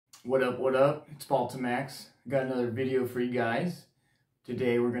What up, what up? It's BALLTMAX. Got another video for you guys.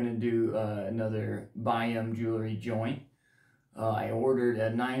 Today we're going to do another Bayam jewelry joint. I ordered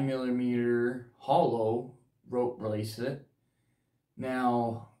a 9mm hollow rope bracelet.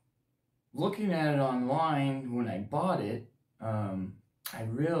 Now, looking at it online when I bought it, I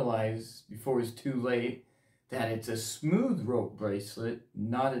realized before it was too late that it's a smooth rope bracelet,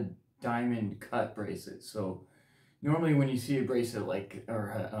 not a diamond cut bracelet. So normally when you see a bracelet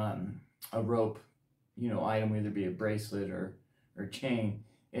or a rope, item, whether it be a bracelet or chain,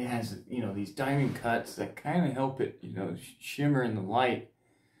 it has, these diamond cuts that kind of help it, shimmer in the light.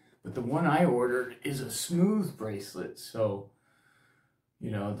 But the one I ordered is a smooth bracelet. So,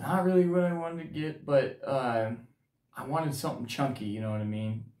 not really what I wanted to get, but I wanted something chunky, you know what I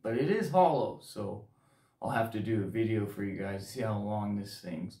mean? But it is hollow, so I'll have to do a video for you guys to see how long this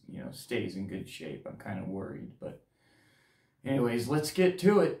thing, stays in good shape. I'm kind of worried, but anyways, let's get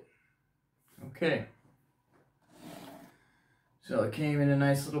to it. Okay. So it came in a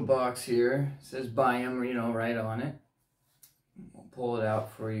nice little box here. It says Bayam, right on it. I'll pull it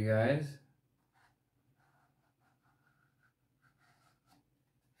out for you guys.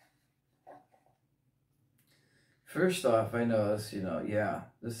 First off, I notice, yeah,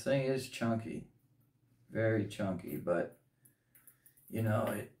 this thing is chunky. Very chunky, but,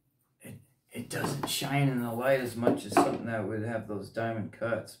 it doesn't shine in the light as much as something that would have those diamond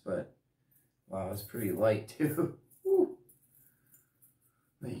cuts, but wow, it's pretty light too. Woo.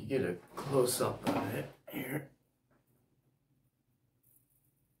 Let you get a close-up on it here.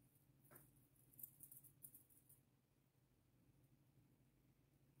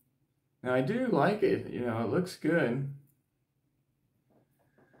 Now I do like it, it looks good.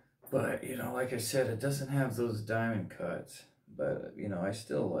 But, like I said, it doesn't have those diamond cuts. But, I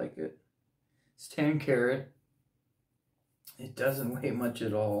still like it. It's 10 karat. It doesn't weigh much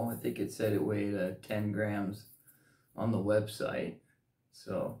at all. I think it said it weighed 10 grams on the website.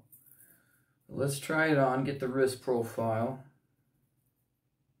 So, let's try it on, get the wrist profile.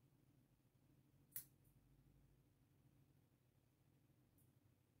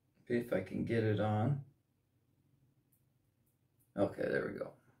 See if I can get it on. Okay, there we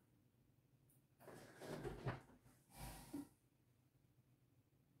go.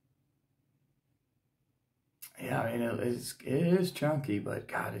 Yeah, I mean, it is chunky, but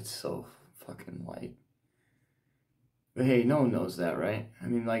God, it's so fucking light. But hey, no one knows that, right? I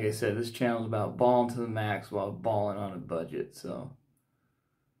mean, like I said, this channel's about balling to the max while balling on a budget, so.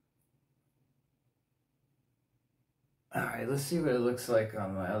 Alright, let's see what it looks like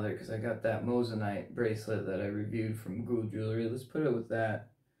on my other, because I got that moissanite bracelet that I reviewed from Google Jewelry. Let's put it with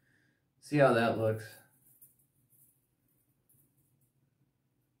that. See how that looks.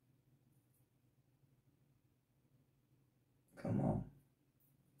 Come on.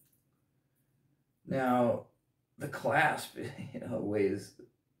 Now, the clasp, weighs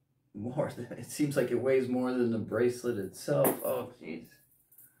more than, it seems like it weighs more than the bracelet itself. Oh, jeez.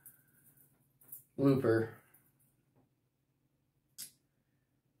 Blooper.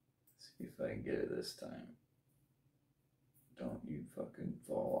 Let's see if I can get it this time. Don't you fucking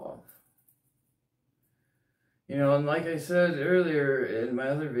fall off. And like I said earlier in my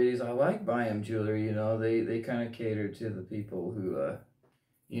other videos, I like Bayam jewelry. They kind of cater to the people who,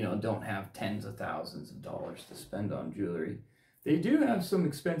 don't have tens of thousands of dollars to spend on jewelry. They do have some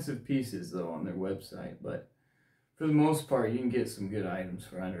expensive pieces, though, on their website, but for the most part, you can get some good items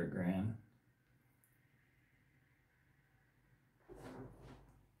for under $1,000.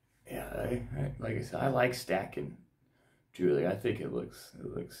 Yeah, like I said, I like stacking jewelry. I think it looks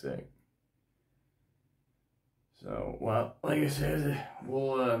sick. So, well, like I said,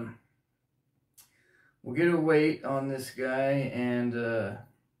 we'll get a weight on this guy, and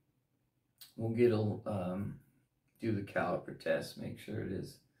we'll do the caliper test, make sure it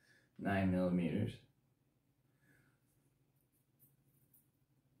is 9mm.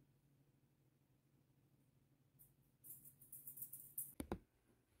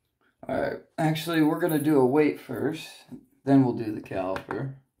 Alright, actually we're going to do a weight first, then we'll do the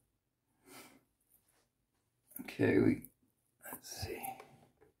caliper. Okay, let's see.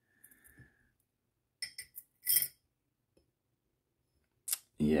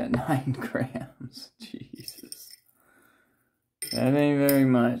 Yeah, 9 grams. Jesus. That ain't very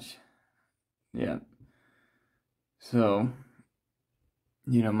much. Yeah. So,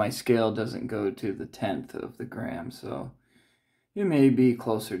 my scale doesn't go to the 10th of the gram, so it may be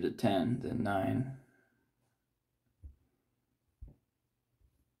closer to 10 than 9.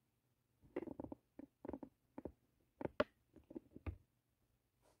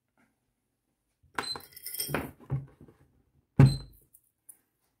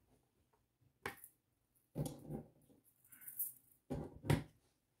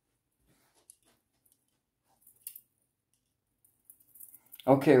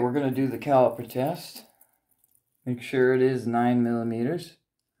 Okay, we're going to do the caliper test. Make sure it is 9 millimeters.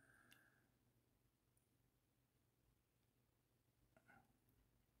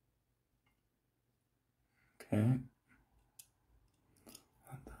 Okay.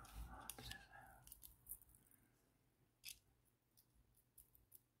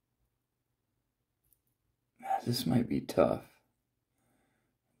 This might be tough.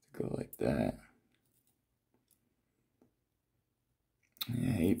 Go like that.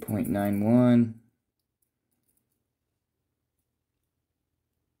 Yeah, 8.91.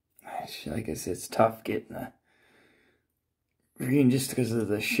 Like I said, it's tough getting the reading just because of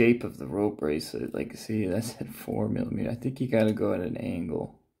the shape of the rope bracelet. Like, see, that's at 4 millimeters. I think you got to go at an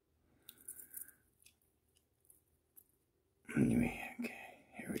angle. Anyway, okay,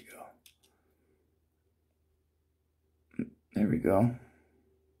 here we go. There we go.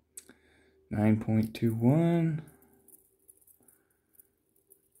 9.21.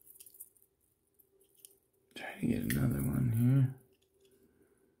 Try to get another one here.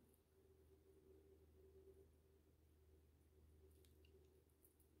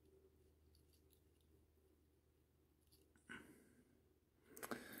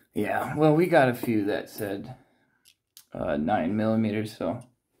 Yeah, well, we got a few that said 9 millimeters, so.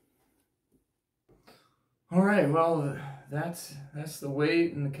 All right, well, that's the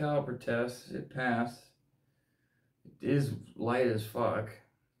weight and the caliper test. It passed. It is light as fuck.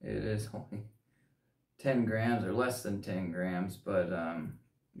 It is only 10 grams or less than 10 grams, but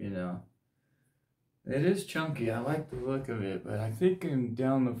you know, it is chunky. I like the look of it, but I think in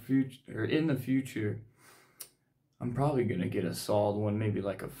the future, I'm probably gonna get a solid one, maybe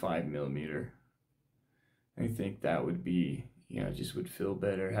like a 5 millimeter. I think that would be, you know, just would feel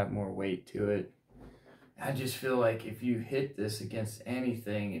better, have more weight to it. I just feel like if you hit this against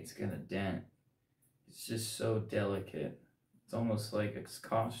anything, it's gonna dent. It's just so delicate. It's almost like it's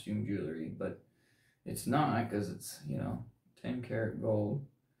costume jewelry, but it's not, because it's, you know, 10 karat gold.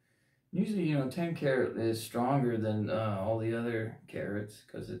 Usually, you know, 10 karat is stronger than all the other carats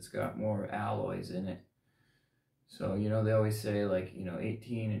because it's got more alloys in it. So, you know, they always say, like, you know,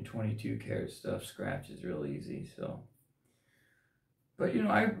 18 and 22 karat stuff scratches real easy, so. But, you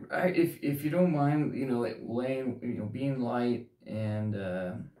know, if you don't mind, you know, being light and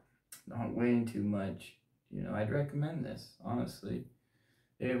not weighing too much, you know, I'd recommend this, honestly.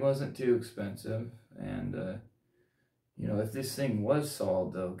 It wasn't too expensive, and, you know, if this thing was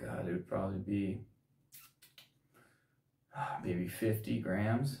solid, though, God, it would probably be maybe 50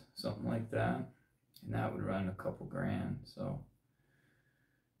 grams, something like that. And that would run a couple grand, so.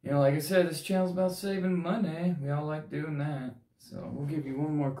 You know, like I said, this channel's about saving money. We all like doing that. So we'll give you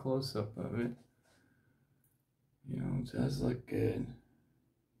one more close-up of it. You know, it does look good.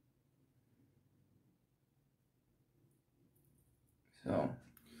 So,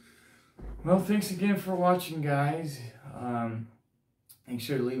 well, thanks again for watching, guys. Make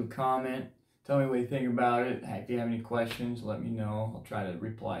sure to leave a comment. Tell me what you think about it. If you have any questions, let me know. I'll try to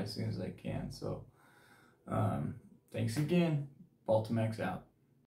reply as soon as I can. So, thanks again. BALLTMAX out.